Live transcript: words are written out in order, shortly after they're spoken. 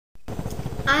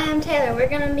Hi, I'm Taylor. We're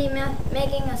going to be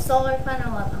making a solar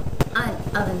funnel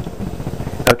oven.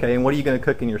 Okay, and what are you going to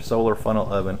cook in your solar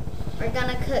funnel oven? We're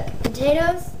going to cook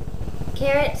potatoes,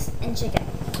 carrots, and chicken.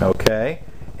 Okay,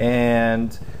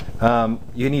 and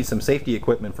you need some safety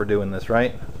equipment for doing this,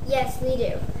 right? Yes, we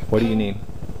do. What do you need?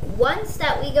 Once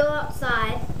that we go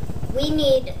outside, we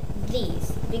need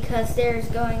these because the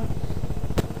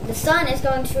sun is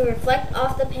going to reflect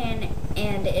off the pan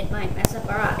and it might mess up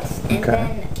our eyes. And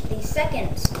then the second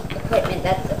equipment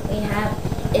that we have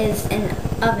is an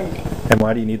oven mitt. And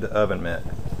why do you need the oven mitt?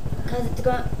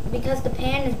 Because the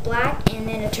pan is black and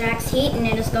it attracts heat, and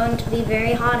it is going to be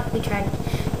very hot if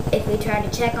we try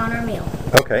to check on our meal.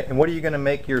 Okay, and what are you going to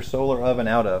make your solar oven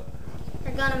out of?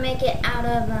 We're going to make it out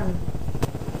of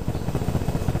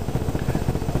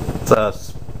It's a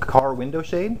car window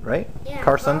shade, right? yeah,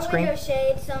 car sunscreen. Window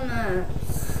shade,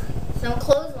 some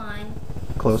clothesline.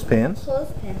 Clothespins.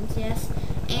 Clothespins, yes.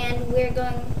 And we're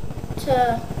going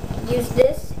to use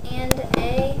this and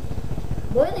a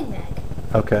boiling bag.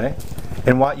 Okay.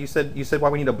 And why you said why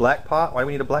we need a black pot? Why do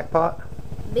we need a black pot?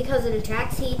 Because it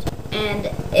attracts heat and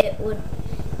it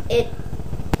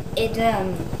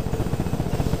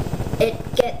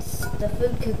gets the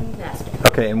food cooking faster.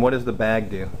 Okay, and what does the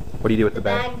bag do? What do you do with the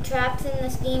bag? The bag traps in the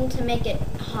steam to make it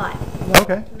hot.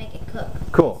 Okay. To make it cook.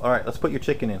 Cool. All right, let's put your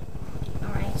chicken in.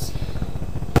 All right.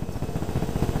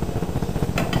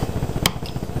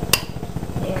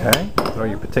 Okay. Throw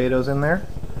your potatoes in there.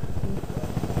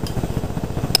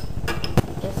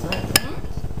 Just like that.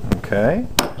 Okay.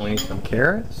 We need some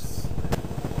carrots.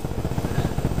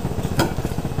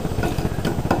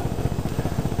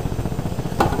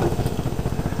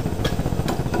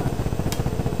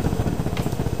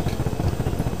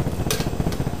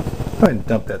 Go ahead and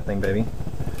dump that thing, baby.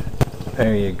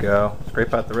 There you go.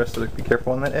 Scrape out the rest of it. Be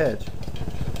careful on that edge.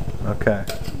 Okay.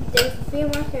 There's a few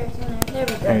more carrots in there. There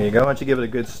we go. There you go. Why don't you give it a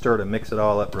good stir to mix it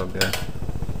all up real good.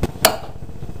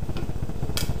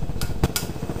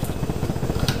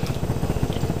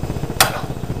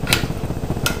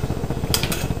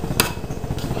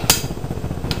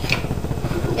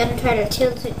 You gotta try to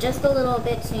tilt it just a little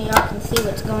bit so y'all can see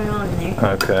what's going on in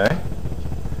there. Okay.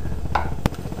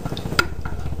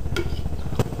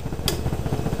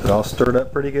 Is it all stirred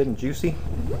up pretty good and juicy?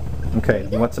 Mm-hmm. Okay.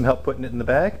 You want some help putting it in the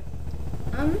bag?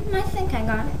 I think I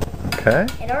got it. Okay.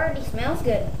 It already smells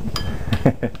good.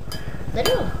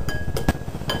 Literally.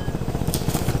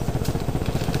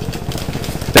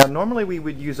 Now normally we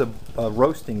would use a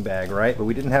roasting bag, right? But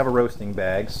we didn't have a roasting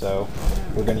bag, so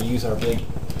we're going to use our big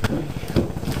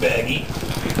baggie.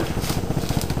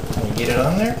 Can we get it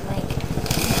on there?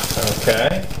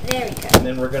 Okay. There we go. And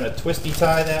then we're going to twisty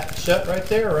tie that shut right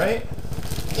there, right?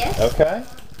 Yes. Okay.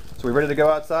 So we ready to go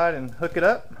outside and hook it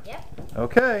up? Yep.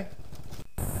 Okay.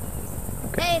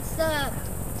 Hey, it's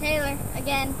Taylor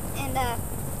again, and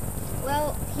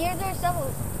well, here's our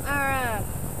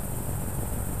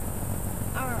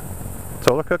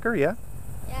Solar cooker, yeah.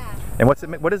 yeah. And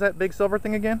what is that big silver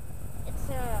thing again? It's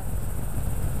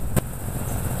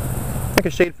Like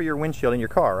a shade for your windshield in your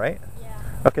car, right? yeah.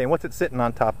 Okay, and what's it sitting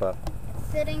on top of?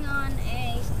 It's sitting on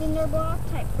a cinder block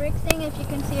type brick thing, if you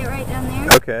can see it right down there.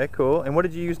 Okay, cool. And what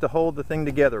did you use to hold the thing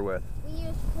together with? We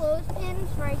used clothespins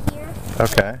right here.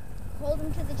 Okay. Hold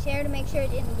them to the chair to make sure it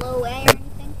didn't blow away or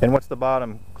anything. And what's the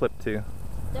bottom clip to?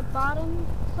 The bottom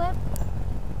clip?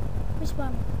 Which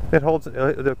bottom? It holds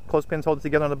the clothespins hold it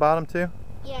together on the bottom too?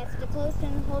 Yes, the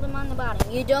clothespins hold them on the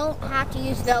bottom. You don't have to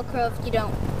use Velcro if you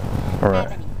don't All have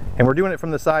right. any. And we're doing it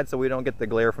from the side so we don't get the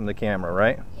glare from the camera,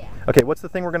 right? Yeah. Okay, what's the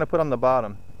thing we're going to put on the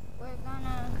bottom? We're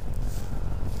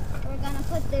gonna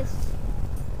put this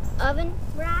oven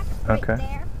rack right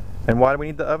there. And why do we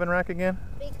need the oven rack again?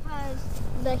 Because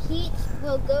the heat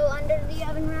will go under the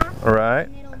oven rack. All right.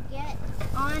 And it'll get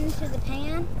onto the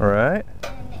pan. All right.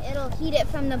 And it'll heat it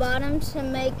from the bottom to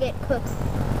make it cook.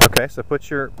 Okay, so put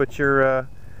your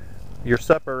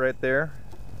supper right there,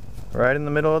 right in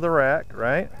the middle of the rack,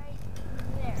 right? Right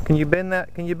there. Can you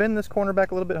bend this corner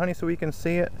back a little bit, honey, so we can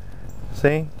see it?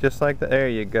 See? Just like that. There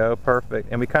you go. Perfect.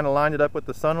 And we kind of lined it up with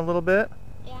the sun a little bit?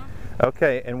 Yeah.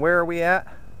 Okay, and where are we at?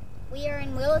 We are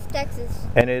in Willis, Texas.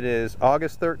 And it is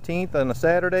August 13th on a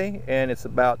Saturday, and it's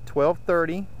about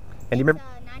 12:30. And you remember?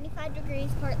 95 degrees,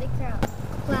 partly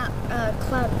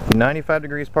cloudy. 95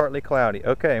 degrees, partly cloudy.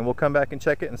 Okay, and we'll come back and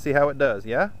check it and see how it does,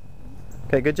 yeah?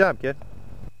 Okay, good job, kid.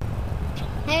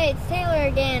 Hey, it's Taylor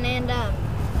again, and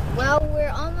well, we're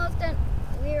almost done.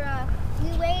 We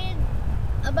waited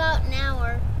about an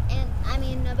hour, and I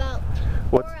mean about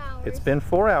 4 hours. It's been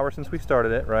 4 hours since we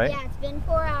started it, right? Yeah, it's been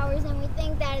 4 hours, and we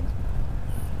think that it's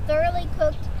thoroughly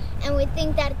cooked and we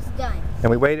think that it's done. And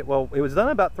we waited, well, it was done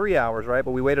about 3 hours, right?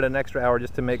 But we waited an extra hour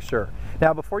just to make sure.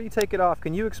 Now, before you take it off,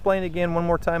 can you explain again one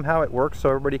more time how it works so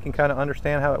everybody can kind of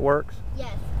understand how it works?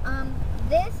 Yes.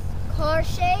 This car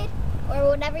shade, or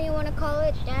whatever you want to call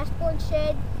it, dashboard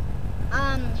shade,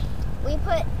 we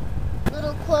put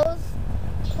little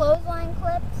clothesline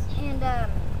clips, and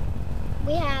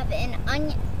we have an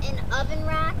oven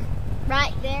rack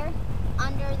right there,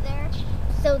 under there,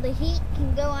 so the heat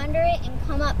can go under it and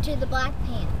come up to the black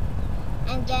pan.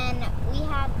 And then we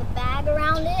have the bag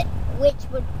around it, which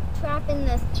would trap in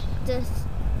the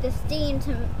steam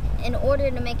in order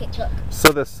to make it cook.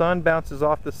 So the sun bounces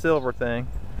off the silver thing,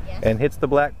 Yes. and hits the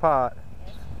black pot.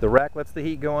 Yes. The rack lets the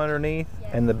heat go underneath,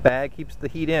 Yes. and the bag keeps the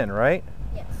heat in, right?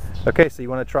 Yes. Okay, so you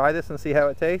want to try this and see how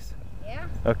it tastes? Yeah.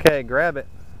 Okay, grab it.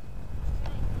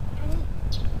 Okay.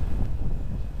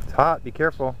 It's hot, be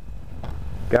careful.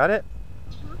 Got it?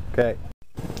 Okay.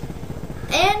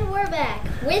 And we're back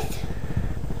with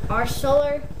our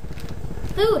solar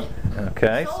food.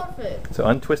 Okay. Solar food. So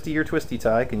untwisty your twisty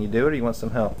tie. Can you do it or you want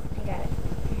some help? I got it.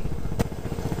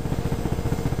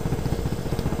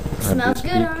 Now Smells just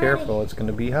good be already. careful, it's going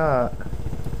to be hot.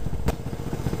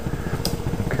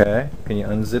 Okay. Can you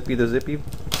unzippy the zippy?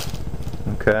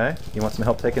 Okay. You want some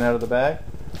help taking it out of the bag?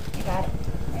 I got it.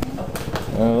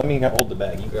 Let me hold the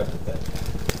bag. You grab the bag.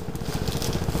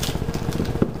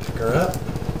 Pick her up.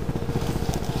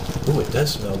 Ooh, it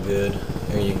does smell good.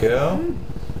 There you go.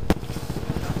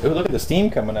 Ooh, look at the steam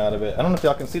coming out of it. I don't know if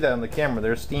y'all can see that on the camera.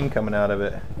 There's steam coming out of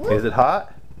it. Woo. Is it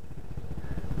hot?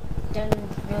 Doesn't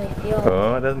really feel.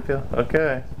 Oh, it doesn't feel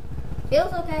okay.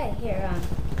 Feels okay. Here,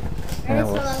 Yeah,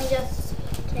 so well- let me just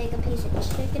take a piece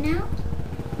of chicken out.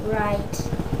 Right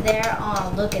there.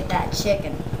 Oh, look at that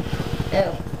chicken.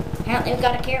 Oh, apparently we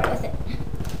got a carrot with it.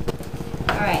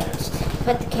 Alright,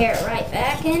 put the carrot right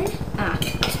back in.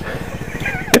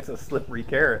 It's a slippery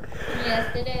carrot.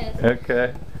 Yes, it is.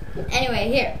 Okay. Anyway,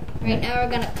 here. Right now we're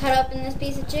going to cut open this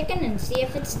piece of chicken and see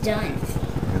if it's done.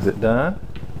 Is it done?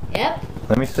 Yep,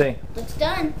 Let me see. looks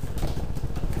done.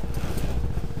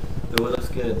 Oh, it looks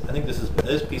good. I think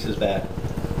this piece is bad.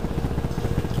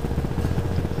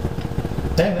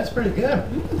 Dang, that's pretty good.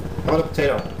 How about a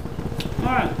potato?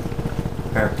 Alright.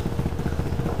 Here.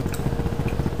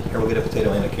 Here, we'll get a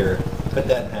potato and a carrot. Cut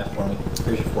that in half for me.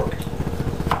 Here's your fork.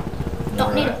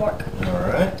 Don't need a fork.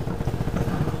 Alright.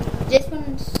 This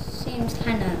one seems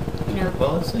kind of,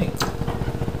 Well, let's see.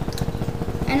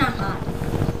 they're not hot.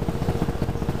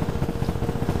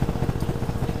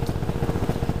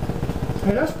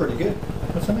 Hey, that's pretty good.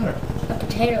 What's the matter? The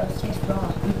potatoes taste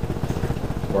raw.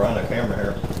 We're on a camera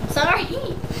here. Sorry.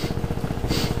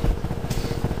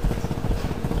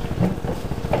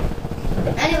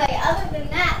 Anyway, other than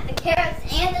that, the carrots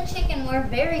and the chicken were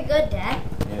very good, Dad.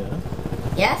 Yeah.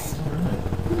 Yes? Alright.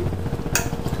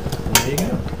 There you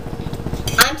go.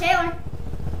 I'm Taylor.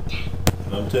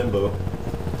 I'm Timbo.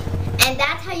 And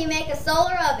that's how you make a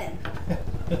solar oven.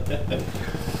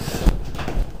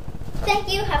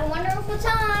 Thank you. Have a wonderful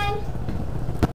time.